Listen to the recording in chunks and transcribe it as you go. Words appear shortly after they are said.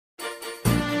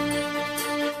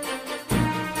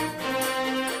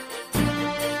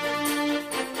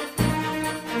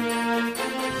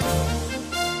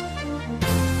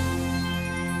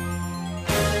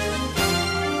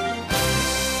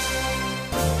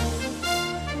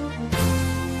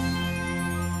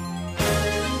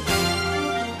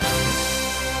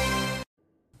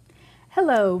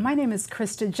Hello, my name is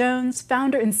Krysta Jones,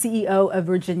 founder and CEO of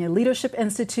Virginia Leadership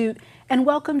Institute, and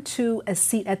welcome to A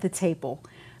Seat at the Table.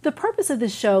 The purpose of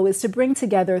this show is to bring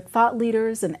together thought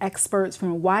leaders and experts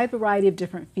from a wide variety of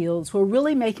different fields who are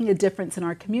really making a difference in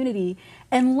our community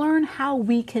and learn how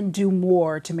we can do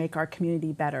more to make our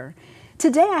community better.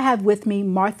 Today I have with me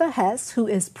Martha Hess, who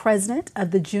is president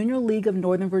of the Junior League of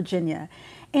Northern Virginia.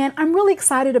 And I'm really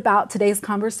excited about today's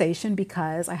conversation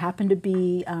because I happen to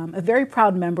be a very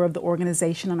proud member of the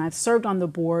organization, and I've served on the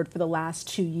board for the last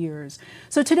 2 years.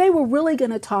 So today we're really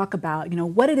going to talk about,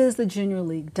 what it is the Junior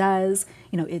League does,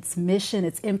 its mission,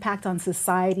 its impact on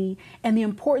society, and the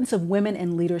importance of women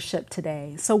in leadership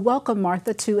today. So welcome,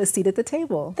 Martha, to A Seat at the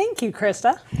Table. Thank you,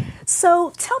 Krysta.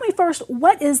 So tell me first,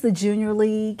 what is the Junior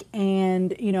League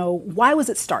and, why was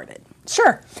it started?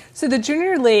 Sure. So the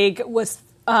Junior League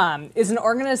is an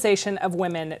organization of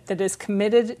women that is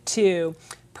committed to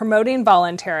promoting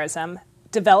volunteerism,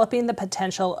 developing the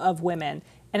potential of women,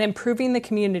 and improving the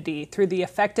community through the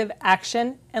effective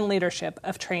action and leadership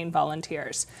of trained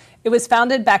volunteers. It was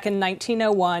founded back in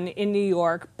 1901 in New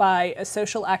York by a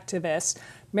social activist,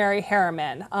 Mary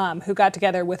Harriman, who got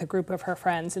together with a group of her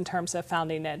friends in terms of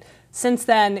founding it. Since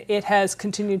then, it has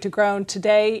continued to grow.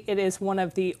 Today, it is one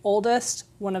of the oldest,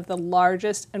 one of the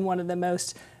largest, and one of the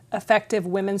most effective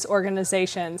women's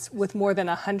organizations with more than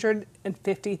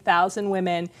 150,000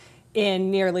 women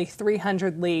in nearly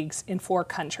 300 leagues in 4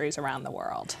 countries around the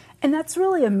world. And that's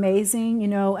really amazing,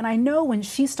 and I know when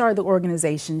she started the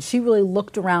organization, she really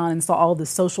looked around and saw all the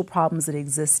social problems that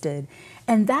existed.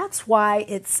 And that's why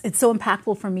it's so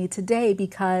impactful for me today,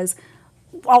 because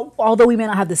although we may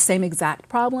not have the same exact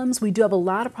problems, we do have a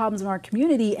lot of problems in our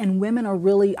community, and women are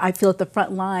really, I feel, at the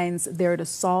front lines there to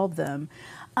solve them.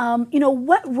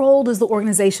 What role does the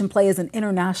organization play as an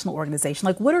international organization?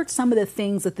 Like, what are some of the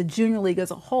things that the Junior League as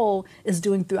a whole is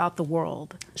doing throughout the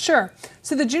world? Sure.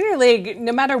 So the Junior League,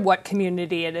 no matter what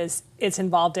community it's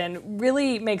involved in,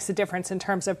 really makes a difference in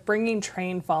terms of bringing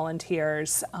trained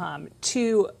volunteers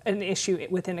to an issue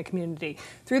within a community.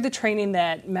 Through the training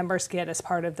that members get as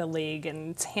part of the league,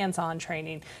 and it's hands-on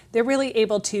training, they're really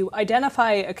able to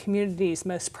identify a community's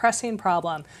most pressing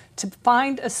problem, to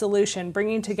find a solution,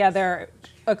 bringing together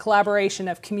a collaboration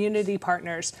of community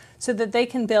partners so that they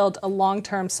can build a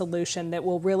long-term solution that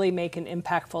will really make an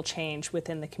impactful change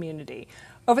within the community.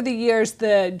 Over the years,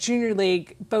 the Junior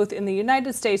League, both in the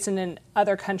United States and in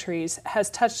other countries, has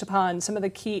touched upon some of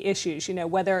the key issues,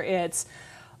 whether it's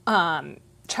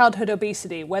childhood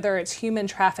obesity, whether it's human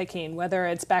trafficking, whether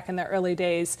it's back in the early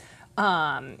days,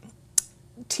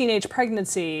 teenage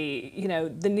pregnancy,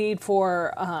 the need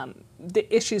for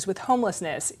the issues with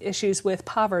homelessness, issues with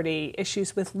poverty,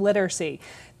 issues with literacy.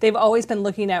 They've always been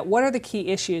looking at what are the key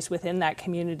issues within that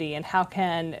community and how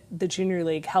can the Junior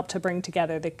League help to bring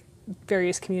together the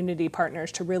various community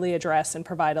partners to really address and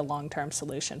provide a long-term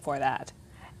solution for that.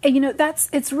 And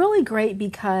it's really great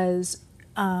because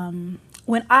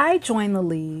when I joined the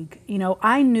league,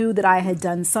 I knew that I had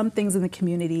done some things in the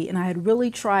community and I had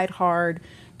really tried hard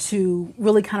to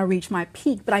really kind of reach my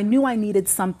peak, but I knew I needed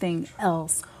something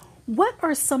else. What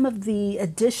are some of the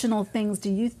additional things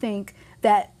do you think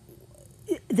that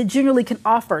the Junior League can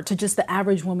offer to just the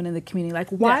average woman in the community? Like,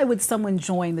 why would someone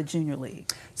join the Junior League?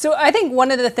 So I think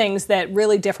one of the things that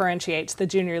really differentiates the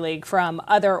Junior League from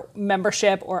other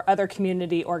membership or other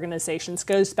community organizations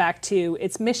goes back to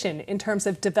its mission in terms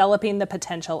of developing the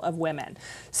potential of women.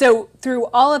 So through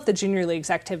all of the Junior League's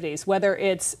activities, whether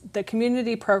it's the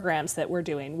community programs that we're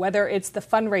doing, whether it's the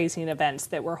fundraising events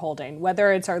that we're holding,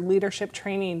 whether it's our leadership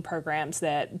training programs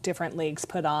that different leagues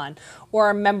put on, or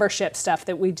our membership stuff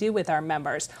that we do with our members,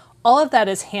 all of that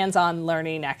is hands-on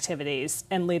learning activities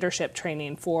and leadership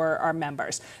training for our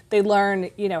members. They learn,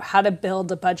 how to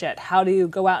build a budget, how to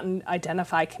go out and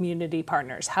identify community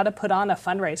partners, how to put on a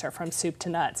fundraiser from soup to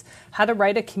nuts, how to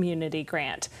write a community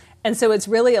grant. And so it's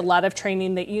really a lot of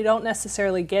training that you don't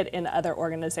necessarily get in other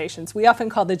organizations. We often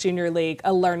call the Junior League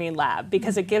a learning lab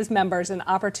because it gives members an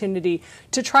opportunity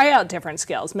to try out different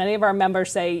skills. Many of our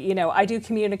members say, I do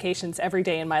communications every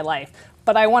day in my life,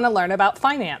 but I want to learn about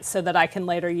finance so that I can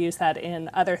later use that in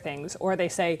other things. Or they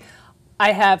say,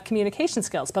 I have communication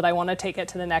skills, but I want to take it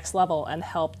to the next level and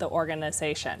help the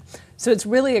organization. So it's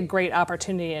really a great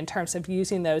opportunity in terms of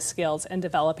using those skills and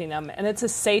developing them. And it's a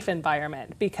safe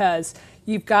environment because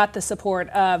you've got the support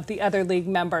of the other league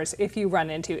members if you run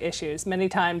into issues. Many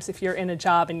times if you're in a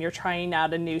job and you're trying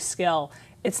out a new skill,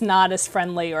 it's not as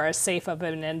friendly or as safe of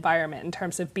an environment in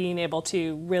terms of being able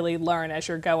to really learn as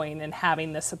you're going and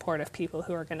having the support of people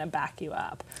who are going to back you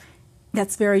up.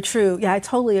 That's very true. Yeah, I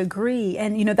totally agree.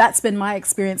 And, that's been my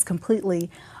experience completely.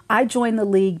 I joined the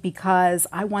league because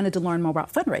I wanted to learn more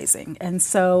about fundraising. And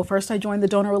so first I joined the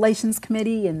Donor Relations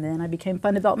Committee, and then I became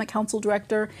Fund Development Council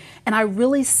Director. And I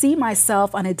really see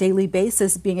myself on a daily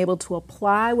basis being able to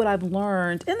apply what I've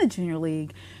learned in the Junior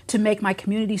League to make my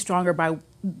community stronger by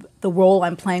the role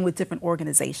I'm playing with different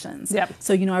organizations. Yep.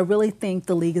 So, I really think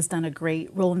the league has done a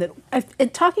great role in that.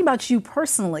 And talking about you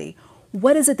personally,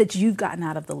 what is it that you've gotten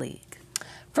out of the league?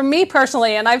 For me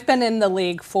personally, and I've been in the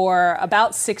league for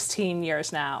about 16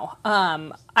 years now,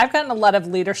 I've gotten a lot of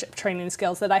leadership training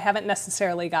skills that I haven't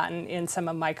necessarily gotten in some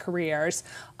of my careers.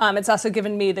 It's also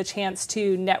given me the chance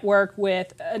to network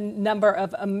with a number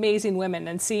of amazing women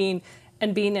and seeing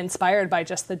and being inspired by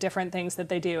just the different things that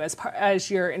they do.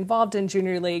 As you're involved in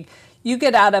Junior League, you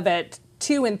get out of it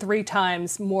 2 and 3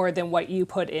 times more than what you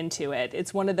put into it.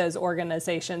 It's one of those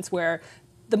organizations where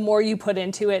the more you put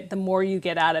into it, the more you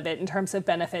get out of it in terms of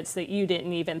benefits that you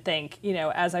didn't even think.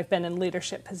 As I've been in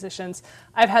leadership positions,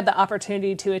 I've had the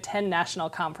opportunity to attend national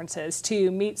conferences, to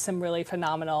meet some really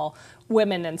phenomenal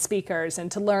women and speakers,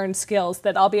 and to learn skills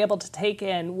that I'll be able to take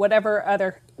in whatever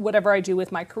I do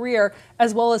with my career,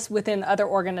 as well as within other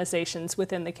organizations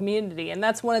within the community. And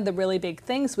that's one of the really big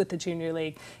things with the Junior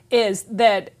League, is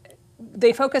that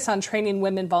they focus on training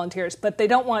women volunteers, but they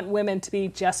don't want women to be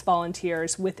just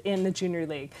volunteers within the Junior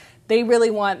League. They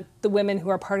really want the women who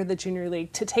are part of the Junior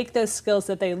League to take those skills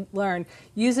that they learn,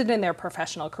 use it in their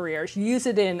professional careers, use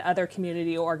it in other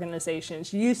community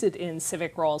organizations, use it in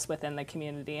civic roles within the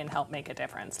community, and help make a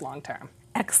difference long term.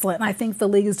 Excellent. And I think the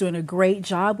league is doing a great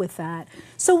job with that.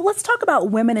 So let's talk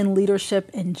about women in leadership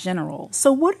in general.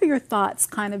 So what are your thoughts,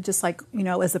 kind of just like,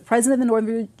 as the president of the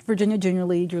Northern Virginia Junior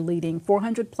League, you're leading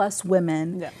 400 plus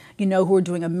women, who are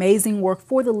doing amazing work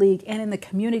for the league and in the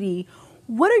community.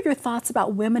 What are your thoughts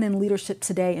about women in leadership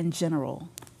today in general?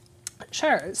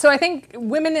 Sure. So I think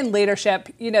women in leadership,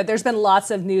 there's been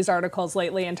lots of news articles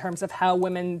lately in terms of how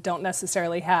women don't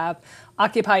necessarily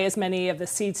occupy as many of the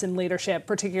seats in leadership,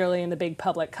 particularly in the big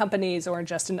public companies or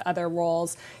just in other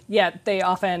roles, yet they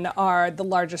often are the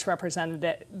largest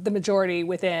represented, the majority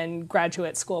within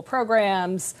graduate school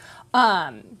programs.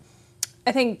 I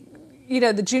think,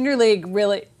 the Junior League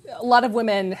really, a lot of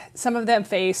women, some of them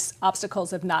face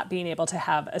obstacles of not being able to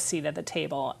have a seat at the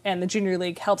table, and the Junior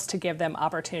League helps to give them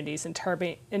opportunities in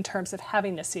terms of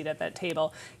having a seat at that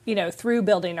table, through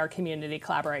building our community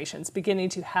collaborations, beginning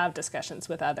to have discussions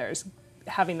with others,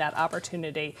 having that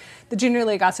opportunity. The Junior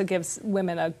League also gives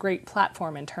women a great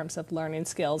platform in terms of learning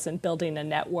skills and building a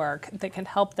network that can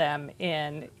help them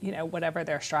in, whatever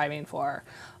they're striving for.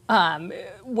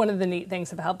 One of the neat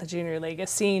things about the Junior League is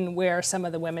seeing where some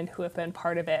of the women who have been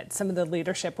part of it, some of the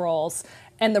leadership roles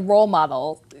and the role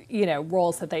model,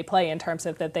 roles that they play in terms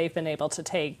of that they've been able to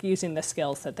take using the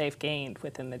skills that they've gained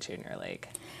within the Junior League.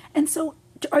 And so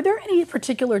are there any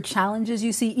particular challenges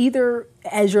you see, either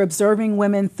as you're observing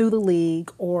women through the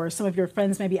league or some of your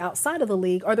friends maybe outside of the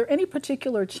league? Are there any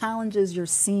particular challenges you're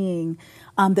seeing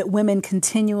that women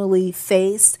continually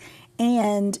face?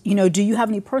 And, do you have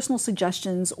any personal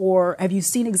suggestions, or have you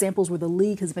seen examples where the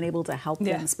league has been able to help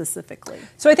them specifically?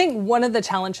 So I think one of the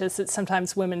challenges that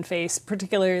sometimes women face,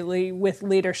 particularly with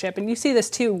leadership, and you see this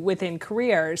too within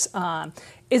careers,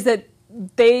 is that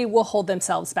they will hold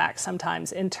themselves back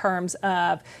sometimes in terms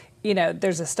of,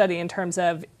 there's a study in terms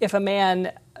of if a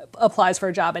man applies for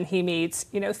a job and he meets,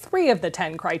 3 of the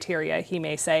 10 criteria, he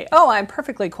may say, oh, I'm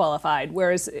perfectly qualified.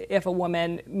 Whereas if a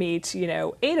woman meets,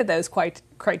 8 of those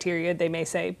criteria, they may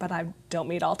say, but I don't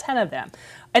meet all 10 of them.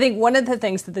 I think one of the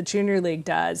things that the Junior League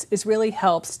does is really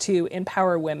helps to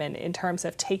empower women in terms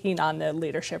of taking on the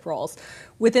leadership roles.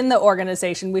 Within the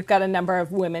organization, we've got a number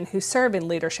of women who serve in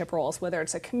leadership roles, whether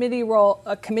it's a committee role,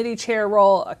 a committee chair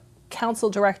role, a council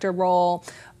director role,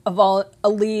 a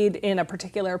lead in a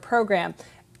particular program.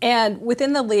 And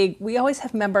within the league, we always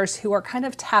have members who are kind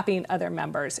of tapping other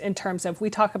members in terms of,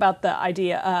 we talk about the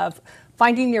idea of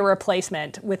finding your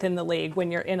replacement within the league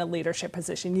when you're in a leadership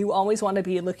position. You always want to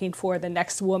be looking for the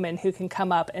next woman who can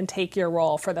come up and take your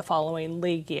role for the following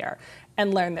league year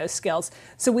and learn those skills.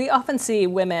 So we often see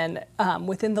women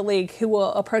within the league who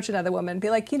will approach another woman and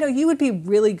be like, you would be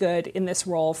really good in this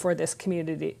role for this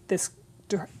community, this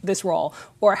role,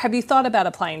 or have you thought about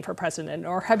applying for president,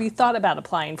 or have you thought about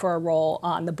applying for a role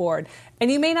on the board?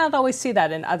 And you may not always see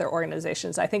that in other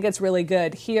organizations. I think it's really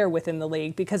good here within the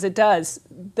league because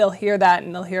they'll hear that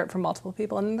and they'll hear it from multiple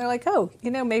people and they're like, oh,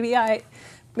 maybe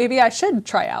I should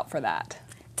try out for that.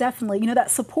 Definitely.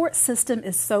 That support system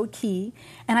is so key.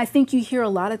 And I think you hear a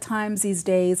lot of times these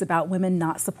days about women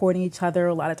not supporting each other.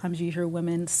 A lot of times you hear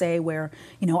women say where,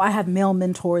 I have male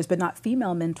mentors, but not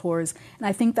female mentors. And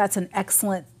I think that's an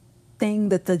excellent thing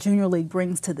that the Junior League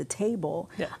brings to the table.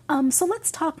 Yeah. So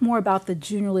let's talk more about the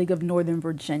Junior League of Northern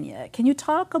Virginia. Can you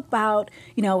talk about,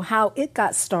 how it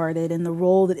got started and the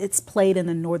role that it's played in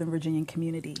the Northern Virginian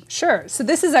community? Sure. So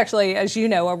this is actually, as you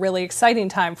know, a really exciting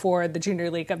time for the Junior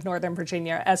League of Northern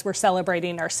Virginia as we're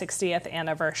celebrating our 60th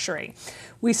anniversary.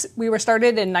 We were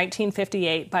started in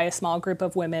 1958 by a small group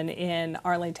of women in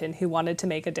Arlington who wanted to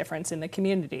make a difference in the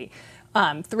community.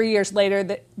 3 years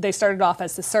later, they started off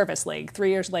as the Service League. 3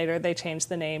 years later, they changed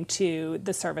the name to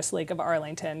the Service League of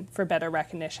Arlington for better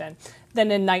recognition. Then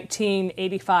in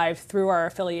 1985, through our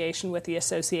affiliation with the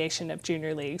Association of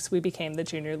Junior Leagues, we became the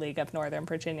Junior League of Northern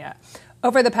Virginia.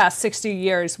 Over the past 60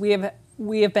 years, we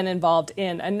have been involved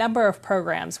in a number of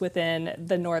programs within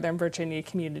the Northern Virginia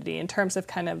community in terms of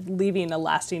kind of leaving a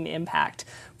lasting impact,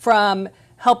 from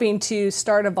helping to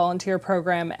start a volunteer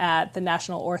program at the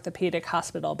National Orthopedic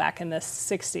Hospital back in the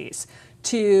 60s,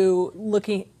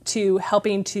 to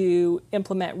helping to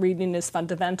implement reading is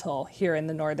fundamental here in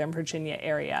the Northern Virginia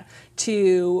area,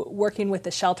 to working with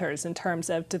the shelters in terms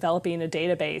of developing a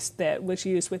database that was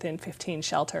used within 15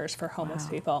 shelters for homeless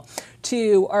people,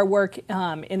 to our work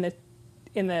in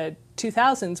the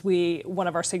 2000s. One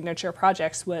of our signature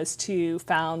projects was to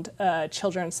found a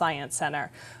Children's Science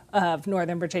Center of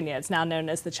Northern Virginia. It's now known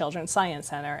as the Children's Science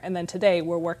Center. And then today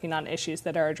we're working on issues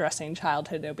that are addressing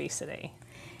childhood obesity.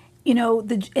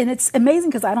 And it's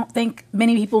amazing because I don't think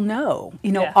many people know,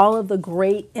 all of the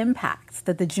great impacts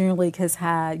that the Junior League has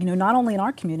had, not only in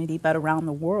our community, but around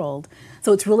the world.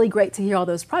 So it's really great to hear all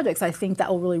those projects. I think that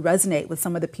will really resonate with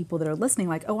some of the people that are listening,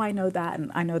 like, oh, I know that,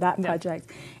 and I know that project.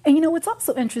 And, what's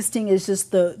also interesting is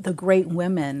just the great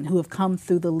women who have come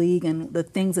through the league and the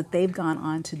things that they've gone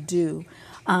on to do.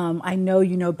 I know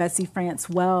you know Bessie France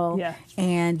well,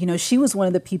 and she was one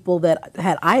of the people that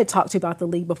I had talked to about the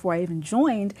league before I even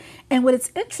joined. And what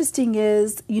it's interesting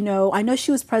is, I know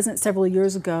she was president several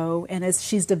years ago, and as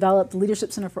she's developed the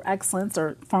Leadership Center for Excellence,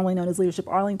 or formerly known as Leadership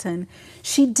Arlington,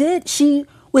 she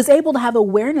was able to have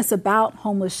awareness about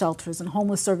homeless shelters and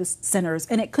homeless service centers,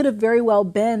 and it could have very well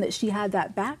been that she had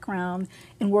that background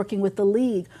in working with the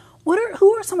league.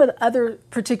 Who are some of the other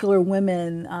particular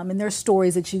women and their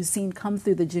stories that you've seen come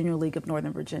through the Junior League of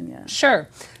Northern Virginia? Sure.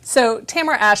 So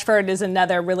Tamara Ashford is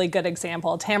another really good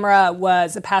example. Tamara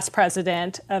was a past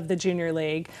president of the Junior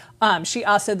League. She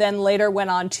also then later went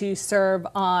on to serve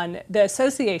on the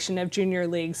Association of Junior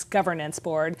Leagues Governance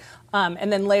Board.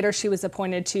 And then later she was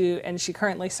appointed to, and she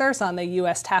currently serves on the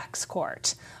U.S. Tax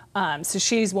Court. So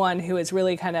she's one who is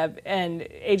really and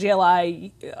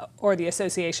AGLI, or the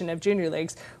Association of Junior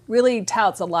Leagues, really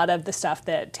touts a lot of the stuff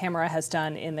that Tamara has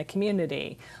done in the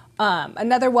community.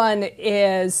 Another one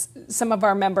is some of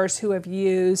our members who have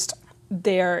used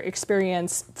their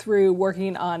experience through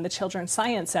working on the Children's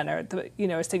Science Center,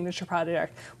 a signature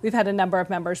project. We've had a number of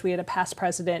members. We had a past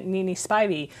president, Nene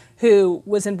Spivey, who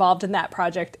was involved in that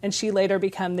project, and she later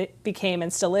became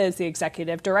and still is the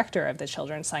executive director of the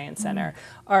Children's Science Center.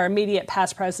 Our immediate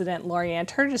past president, Lorianne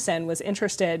Turgison, was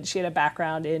interested. She had a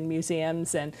background in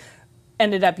museums and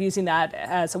ended up using that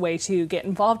as a way to get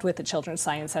involved with the Children's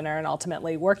Science Center and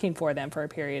ultimately working for them for a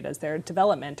period as their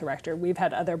development director. We've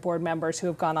had other board members who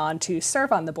have gone on to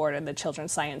serve on the board of the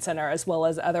Children's Science Center, as well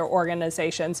as other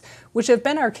organizations which have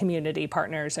been our community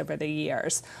partners over the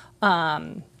years.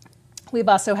 We've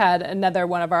also had another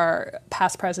one of our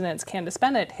past presidents, Candace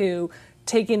Bennett, who,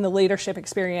 taking the leadership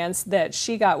experience that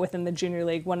she got within the Junior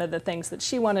League, one of the things that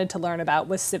she wanted to learn about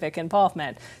was civic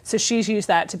involvement. So she's used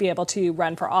that to be able to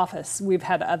run for office. We've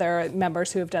had other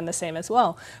members who have done the same as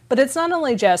well. But it's not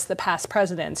only just the past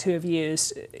presidents who have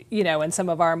used, and some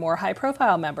of our more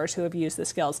high-profile members who have used the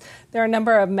skills. There are a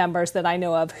number of members that I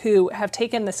know of who have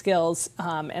taken the skills,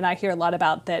 and I hear a lot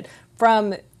about that,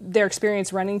 from their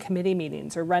experience running committee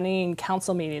meetings or running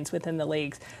council meetings within the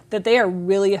leagues, that they are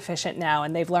really efficient now,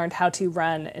 and they've learned how to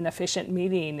run an efficient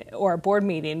meeting or a board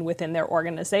meeting within their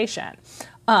organization.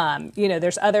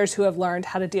 There's others who have learned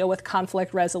how to deal with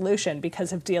conflict resolution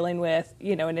because of dealing with,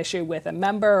 an issue with a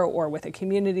member or with a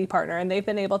community partner, and they've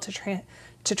been able to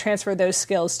transfer those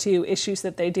skills to issues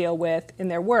that they deal with in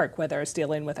their work, whether it's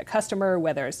dealing with a customer,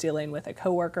 whether it's dealing with a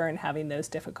coworker, and having those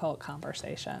difficult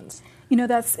conversations.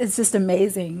 It's just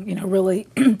amazing, really,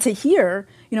 to hear,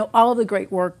 all of the great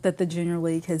work that the Junior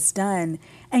League has done.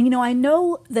 And, I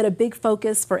know that a big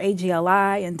focus for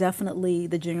AGLI and definitely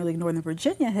the Junior League Northern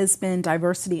Virginia has been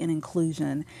diversity and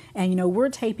inclusion. And, we're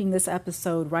taping this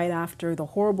episode right after the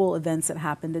horrible events that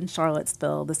happened in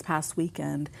Charlottesville this past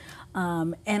weekend.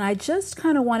 And I just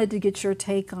kind of wanted to get your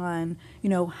take on,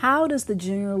 how does the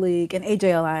Junior League and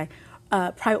AGLI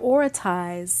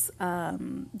prioritize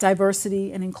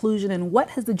diversity and inclusion, and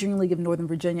what has the Junior League of Northern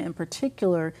Virginia in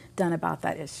particular done about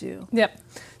that issue? Yep.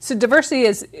 So diversity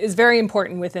is very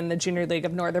important within the Junior League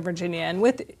of Northern Virginia and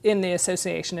within the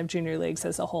Association of Junior Leagues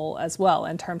as a whole as well,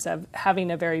 in terms of having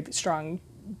a very strong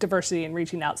diversity and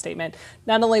reaching out statement,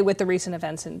 not only with the recent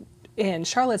events in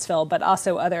Charlottesville, but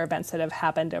also other events that have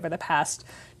happened over the past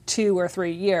 2 or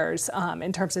 3 years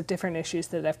in terms of different issues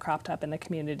that have cropped up in the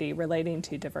community relating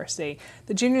to diversity.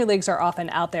 The junior leagues are often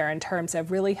out there in terms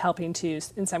of really helping to,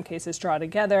 in some cases, draw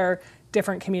together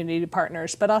different community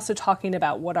partners, but also talking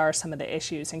about what are some of the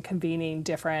issues and convening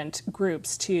different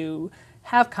groups to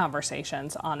have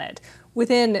conversations on it.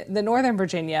 Within the Northern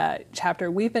Virginia chapter,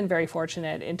 we've been very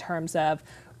fortunate in terms of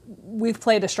we've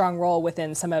played a strong role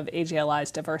within some of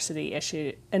AGLI's diversity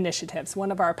initiatives.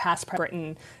 One of our past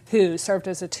presidents, who served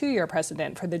as a 2-year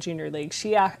president for the Junior League,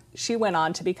 she went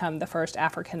on to become the first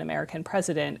African-American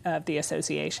president of the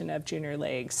Association of Junior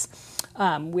Leagues.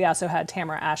 We also had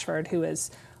Tamara Ashford, who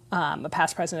is a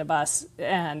past president of us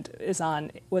and was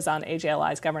on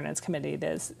AGLI's governance committee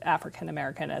that is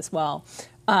African-American as well.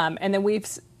 And then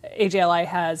AGLI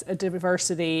has a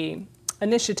diversity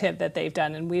initiative that they've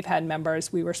done, and we've had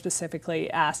members. We were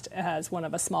specifically asked as one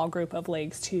of a small group of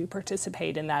leagues to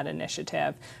participate in that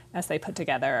initiative as they put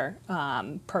together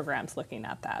programs looking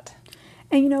at that.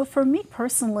 And, for me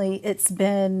personally, it's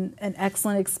been an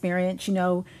excellent experience.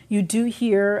 You do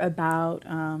hear about,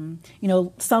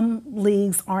 some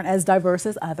leagues aren't as diverse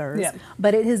as others, yeah.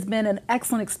 But it has been an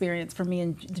excellent experience for me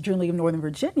in the Junior League of Northern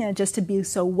Virginia just to be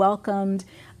so welcomed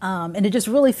and to just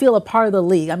really feel a part of the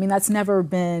league. I mean, that's never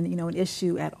been, an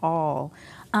issue at all.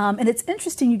 And it's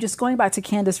interesting, you just going back to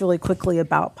Candace really quickly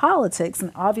about politics,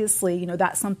 and obviously,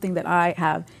 that's something that I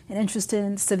have an interest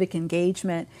in, civic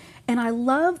engagement. And I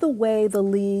love the way the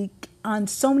league, on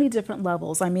so many different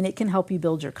levels, I mean, it can help you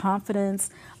build your confidence.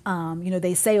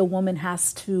 They say a woman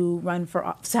has to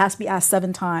be asked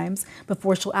 7 times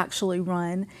before she'll actually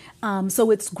run.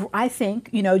 So I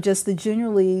think, just the Junior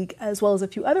League, as well as a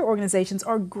few other organizations,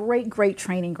 are great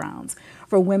training grounds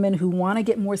for women who want to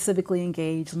get more civically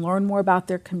engaged, learn more about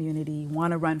their community,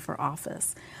 want to run for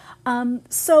office.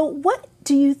 So what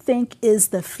do you think is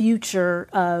the future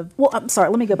of, I'm sorry,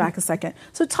 let me go back a second.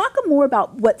 So talk more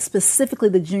about what specifically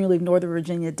the Junior League of Northern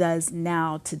Virginia does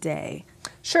now today.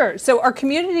 Sure. So our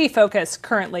community focus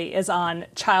currently is on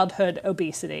childhood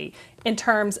obesity in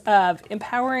terms of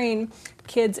empowering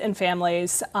kids and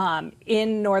families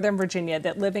in Northern Virginia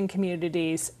that live in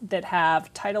communities that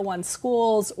have Title I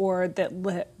schools or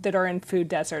that are in food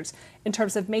deserts, in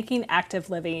terms of making active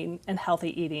living and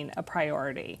healthy eating a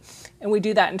priority. And we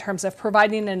do that in terms of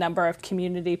providing a number of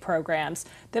community programs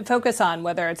that focus on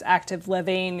whether it's active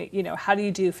living, how do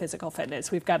you do physical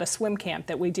fitness? We've got a swim camp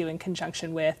that we do in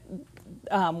conjunction with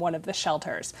one of the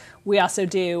shelters. We also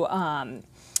do,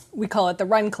 we call it the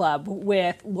Run Club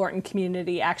with Lorton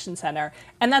Community Action Center.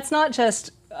 And that's not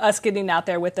just us getting out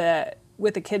there with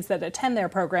the kids that attend their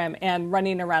program and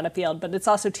running around a field, but it's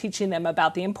also teaching them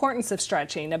about the importance of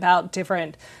stretching, about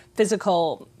different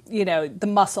physical, the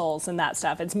muscles and that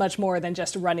stuff. It's much more than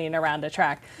just running around a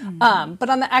track. Mm-hmm. But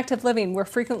on the active living, we're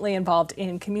frequently involved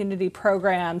in community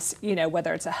programs,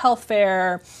 whether it's a health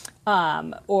fair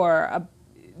or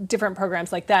different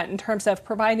programs like that, in terms of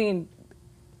providing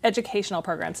educational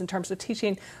programs, in terms of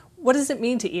teaching what does it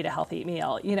mean to eat a healthy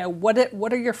meal?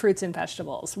 What are your fruits and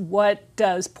vegetables? What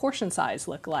does portion size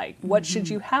look like? What should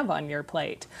you have on your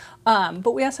plate?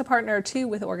 But we also partner too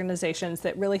with organizations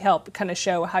that really help kind of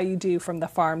show how you do from the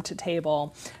farm to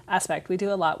table aspect. We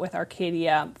do a lot with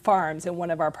Arcadia Farms, and one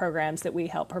of our programs that we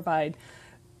help provide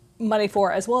money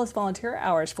for, as well as volunteer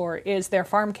hours for, is their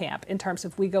farm camp, in terms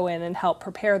of we go in and help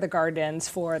prepare the gardens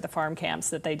for the farm camps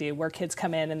that they do, where kids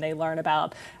come in and they learn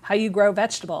about how you grow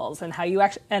vegetables and how you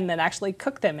and then actually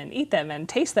cook them and eat them and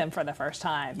taste them for the first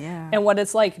time, and what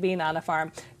it's like being on a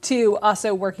farm, to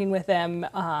also working with them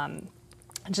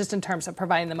just in terms of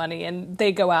providing the money. And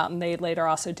they go out and they later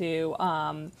also do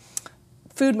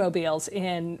food mobiles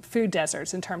in food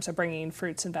deserts, in terms of bringing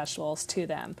fruits and vegetables to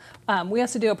them. We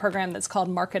also do a program that's called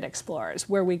Market Explorers,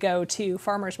 where we go to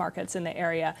farmers markets in the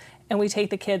area and we take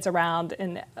the kids around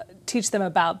and teach them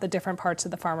about the different parts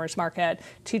of the farmers market,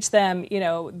 teach them,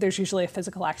 there's usually a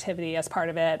physical activity as part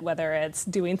of it, whether it's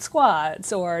doing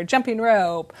squats or jumping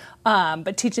rope,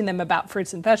 but teaching them about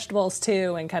fruits and vegetables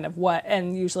too, and kind of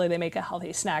and usually they make a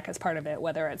healthy snack as part of it,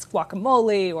 whether it's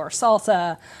guacamole or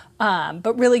salsa,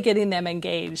 but really getting them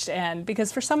engaged. And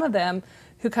because for some of them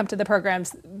who come to the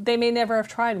programs, they may never have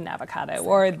tried an avocado,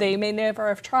 or they may never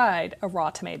have tried a raw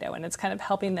tomato, and it's kind of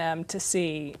helping them to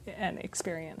see and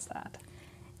experience that.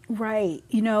 Right.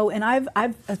 And I've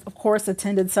of course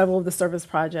attended several of the service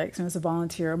projects and as a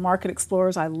volunteer. Market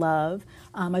Explorers I love.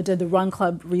 I did the Run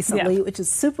Club recently, which is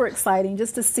super exciting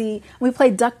just to see. We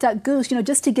played Duck Duck Goose,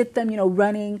 just to get them,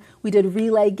 running. We did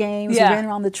relay games, we ran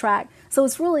around the track. So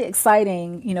it's really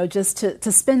exciting, just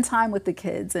to spend time with the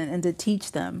kids and to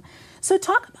teach them. So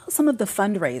talk about some of the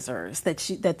fundraisers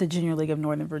that the Junior League of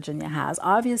Northern Virginia has.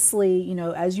 Obviously,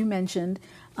 as you mentioned,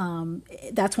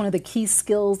 that's one of the key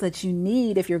skills that you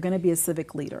need if you're going to be a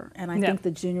civic leader. And I think the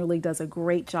Junior League does a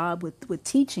great job with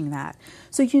teaching that.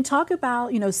 So you can talk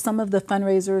about, some of the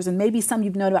fundraisers and maybe some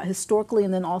you've known about historically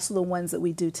and then also the ones that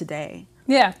we do today.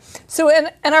 Yeah. So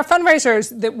and our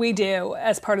fundraisers that we do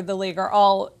as part of the league are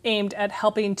all aimed at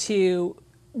helping to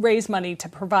raise money to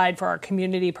provide for our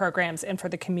community programs and for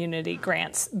the community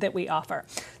grants that we offer.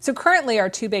 So currently our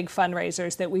two big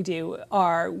fundraisers that we do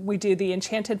the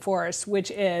Enchanted Forest, which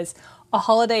is a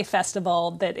holiday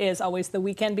festival that is always the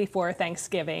weekend before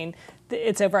Thanksgiving.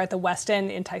 It's over at the West End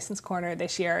in Tyson's Corner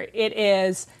this year. It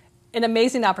is an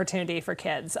amazing opportunity for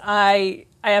kids. I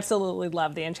absolutely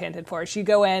love the Enchanted Forest. You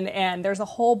go in and there's a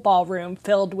whole ballroom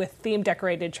filled with theme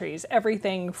decorated trees,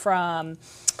 everything from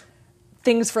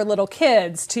things for little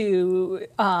kids to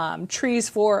trees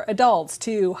for adults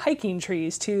to hiking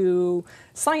trees to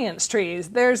science trees.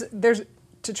 There's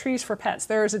to trees for pets.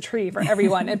 There is a tree for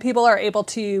everyone, and people are able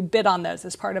to bid on those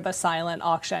as part of a silent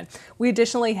auction. We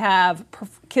additionally have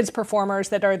kids performers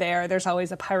that are there. There's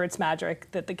always a Pirate's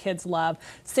Magic that the kids love.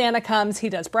 Santa comes, he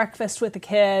does breakfast with the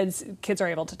kids. Kids are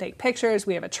able to take pictures.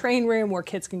 We have a train room where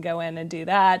kids can go in and do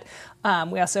that.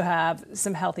 We also have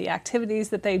some healthy activities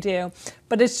that they do.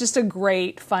 But it's just a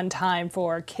great, fun time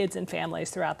for kids and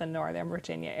families throughout the Northern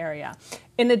Virginia area.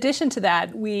 In addition to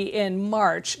that, we in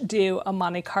March do a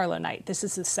Monte Carlo night. This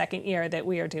is the second year that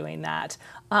we are doing that.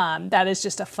 That is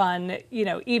just a fun,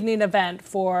 evening event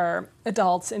for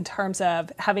adults in terms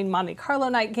of having Monte Carlo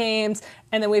night games,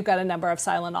 and then we've got a number of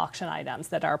silent auction items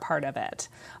that are part of it.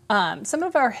 Some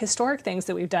of our historic things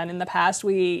that we've done in the past,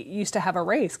 we used to have a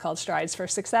race called Strides for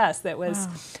Success that was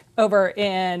over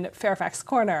in Fairfax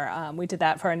Corner. We did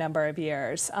that for a number of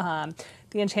years.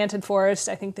 The Enchanted Forest,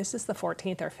 I think this is the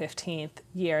 14th or 15th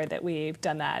year that we've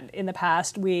done that. In the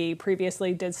past, we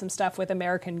previously did some stuff with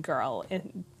American Girl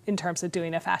in terms of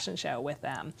doing a fashion show with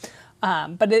them.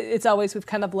 But it's always, we've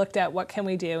kind of looked at what can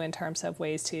we do in terms of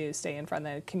ways to stay in front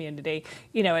of the community.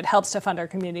 It helps to fund our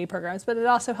community programs, but it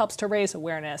also helps to raise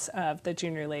awareness of the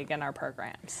Junior League and our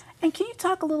programs. And can you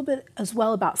talk a little bit as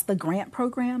well about the grant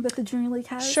program that the Junior League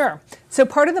has? Sure. So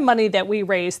part of the money that we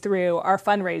raise through our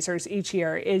fundraisers each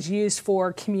year is used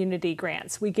for community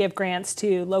grants. We give grants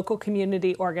to local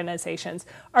community organizations.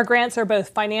 Our grants are both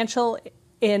financial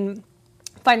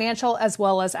as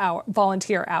well as our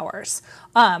volunteer hours.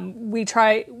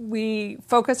 We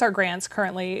focus our grants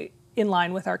currently in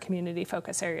line with our community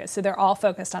focus areas. So they're all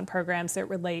focused on programs that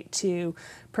relate to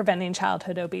preventing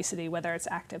childhood obesity, whether it's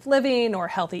active living or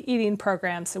healthy eating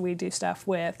programs. So we do stuff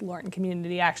with Lorton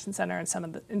Community Action Center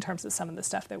and in terms of some of the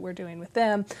stuff that we're doing with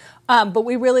them. But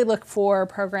we really look for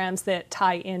programs that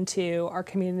tie into our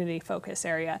community focus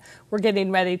area. We're getting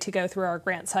ready to go through our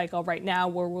grant cycle right now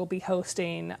where we'll be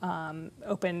hosting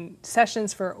open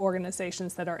sessions for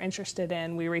organizations that are interested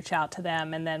in. We reach out to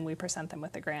them and then we present them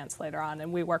with the grants later on,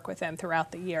 and we work with them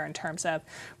throughout the year in terms of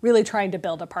really trying to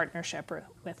build a partnership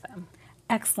with them.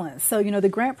 Excellent. So, the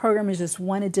grant program is just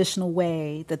one additional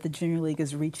way that the Junior League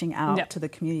is reaching out to the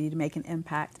community to make an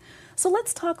impact. So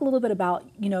let's talk a little bit about,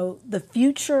 the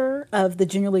future of the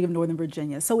Junior League of Northern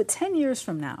Virginia. So 10 years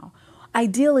from now,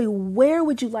 ideally, where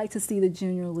would you like to see the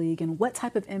Junior League and what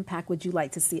type of impact would you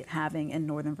like to see it having in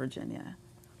Northern Virginia?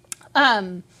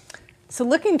 So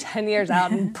looking 10 years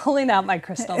out and pulling out my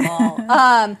crystal ball,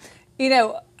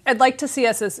 I'd like to see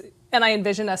us and I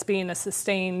envision us being a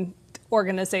sustained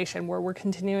organization where we're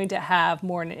continuing to have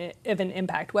more of an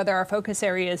impact, whether our focus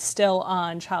area is still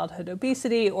on childhood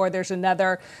obesity or there's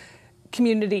another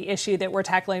community issue that we're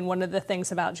tackling. One of the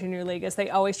things about Junior League is they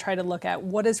always try to look at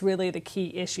what is really the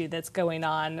key issue that's going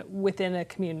on within a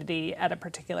community at a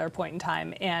particular point in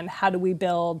time, and how do we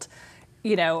build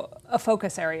a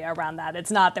focus area around that. It's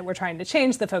not that we're trying to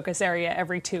change the focus area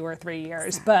every 2 or 3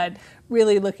 years, but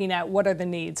really looking at what are the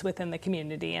needs within the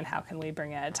community and how can we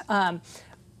bring it.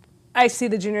 I see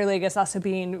the Junior League as also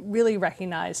being really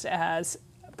recognized as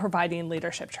providing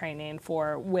leadership training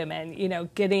for women,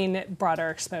 getting broader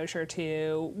exposure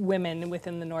to women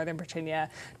within the Northern Virginia,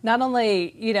 not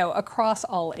only, across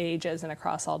all ages and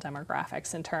across all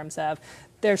demographics in terms of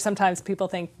there's sometimes people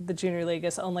think the Junior League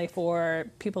is only for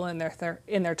people in their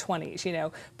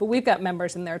 20s, but we've got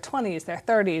members in their 20s, their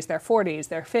 30s, their 40s,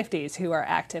 their 50s who are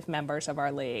active members of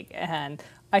our league. And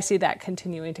I see that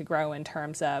continuing to grow in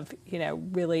terms of,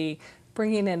 really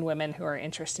bringing in women who are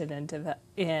interested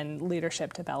in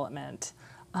leadership development.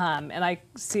 And I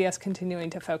see us continuing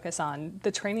to focus on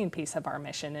the training piece of our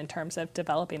mission in terms of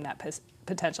developing that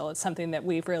potential. It's something that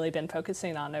we've really been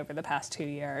focusing on over the past 2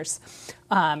 years,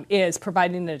 is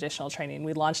providing additional training.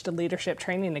 We launched a leadership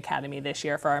training academy this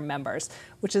year for our members,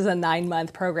 which is a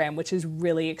 9-month program, which is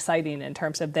really exciting in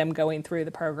terms of them going through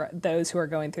the program, those who are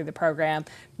going through the program,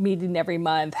 meeting every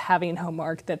month, having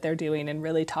homework that they're doing, and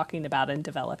really talking about and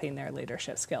developing their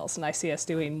leadership skills. And I see us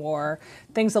doing more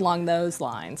things along those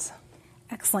lines.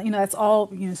 Excellent. That's all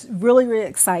really, really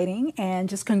exciting. And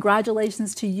just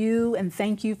congratulations to you, and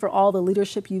thank you for all the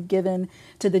leadership you've given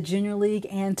to the Junior League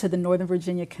and to the Northern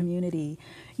Virginia community.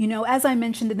 As I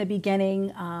mentioned in the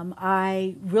beginning,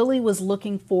 I really was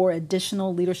looking for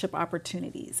additional leadership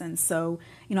opportunities. And so,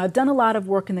 I've done a lot of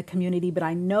work in the community, but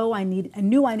I knew I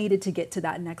needed to get to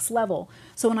that next level.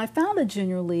 So when I found the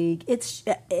Junior League,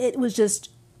 it was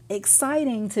just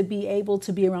exciting to be able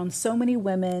to be around so many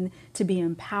women, to be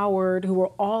empowered, who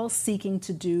are all seeking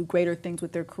to do greater things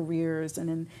with their careers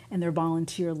and in their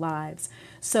volunteer lives.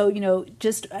 So,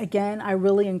 just again, I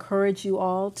really encourage you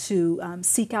all to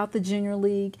seek out the Junior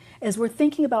League. As we're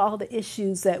thinking about all the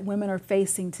issues that women are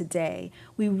facing today,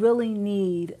 we really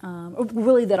need, or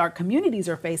really that our communities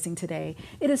are facing today,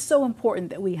 it is so important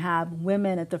that we have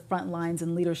women at the front lines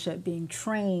in leadership being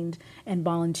trained and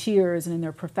volunteers and in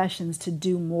their professions to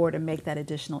do more to make that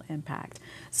additional impact.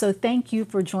 So thank you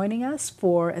for joining us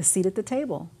for A Seat at the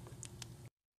Table.